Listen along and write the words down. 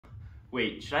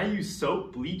Wait, should I use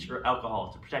soap, bleach, or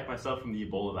alcohol to protect myself from the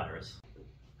Ebola virus?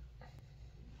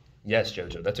 Yes,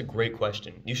 Jojo, that's a great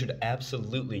question. You should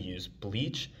absolutely use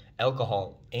bleach,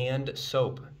 alcohol, and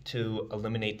soap to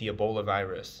eliminate the Ebola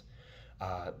virus.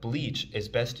 Bleach is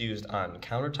best used on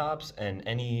countertops and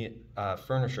any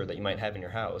furniture that you might have in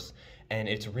your house. And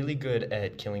it's really good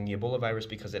at killing the Ebola virus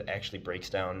because it actually breaks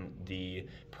down the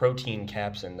protein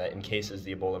capsid that encases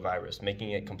the Ebola virus,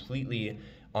 making it completely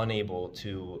unable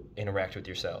to interact with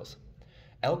your cells.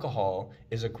 Alcohol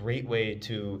is a great way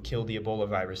to kill the Ebola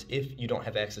virus if you don't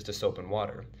have access to soap and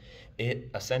water.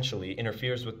 It essentially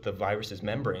interferes with the virus's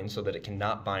membrane so that it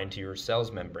cannot bind to your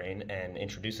cell's membrane and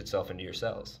introduce itself into your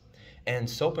cells. And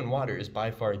soap and water is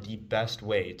by far the best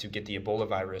way to get the Ebola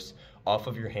virus off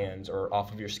of your hands or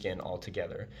off of your skin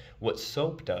altogether. What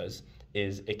soap does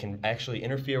is it can actually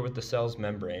interfere with the cell's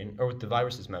membrane or with the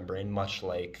virus's membrane, much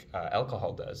like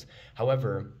alcohol does.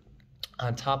 However,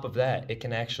 on top of that, it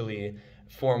can actually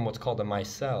form what's called a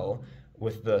micelle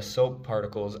with the soap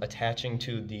particles attaching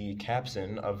to the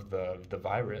capsid of the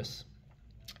virus,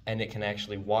 and it can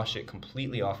actually wash it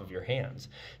completely off of your hands,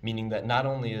 meaning that not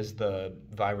only is the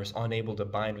virus unable to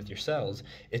bind with your cells,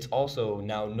 it's also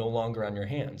now no longer on your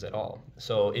hands at all.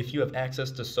 So if you have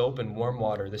access to soap and warm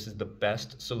water, this is the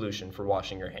best solution for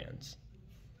washing your hands.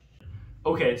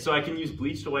 Okay, so I can use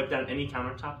bleach to wipe down any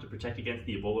countertop to protect against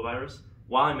the Ebola virus.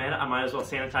 While I'm at it, I might as well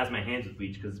sanitize my hands with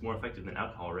bleach because it's more effective than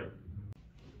alcohol, right?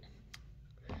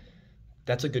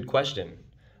 That's a good question.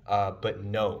 But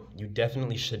no, you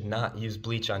definitely should not use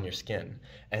bleach on your skin.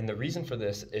 And the reason for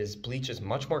this is bleach is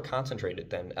much more concentrated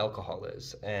than alcohol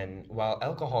is. And while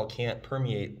alcohol can't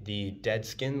permeate the dead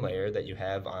skin layer that you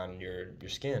have on your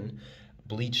skin,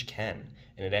 bleach can.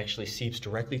 And it actually seeps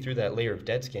directly through that layer of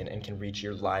dead skin and can reach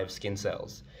your live skin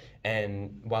cells.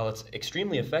 And while it's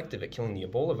extremely effective at killing the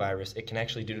Ebola virus, it can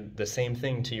actually do the same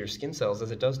thing to your skin cells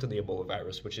as it does to the Ebola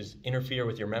virus, which is interfere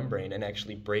with your membrane and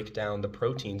actually break down the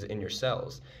proteins in your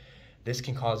cells. This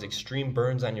can cause extreme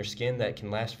burns on your skin that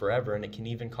can last forever, and it can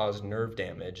even cause nerve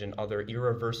damage and other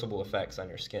irreversible effects on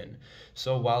your skin.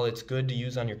 So while it's good to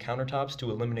use on your countertops to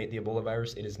eliminate the Ebola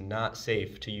virus, it is not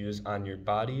safe to use on your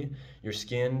body, your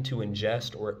skin, to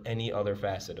ingest, or any other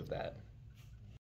facet of that.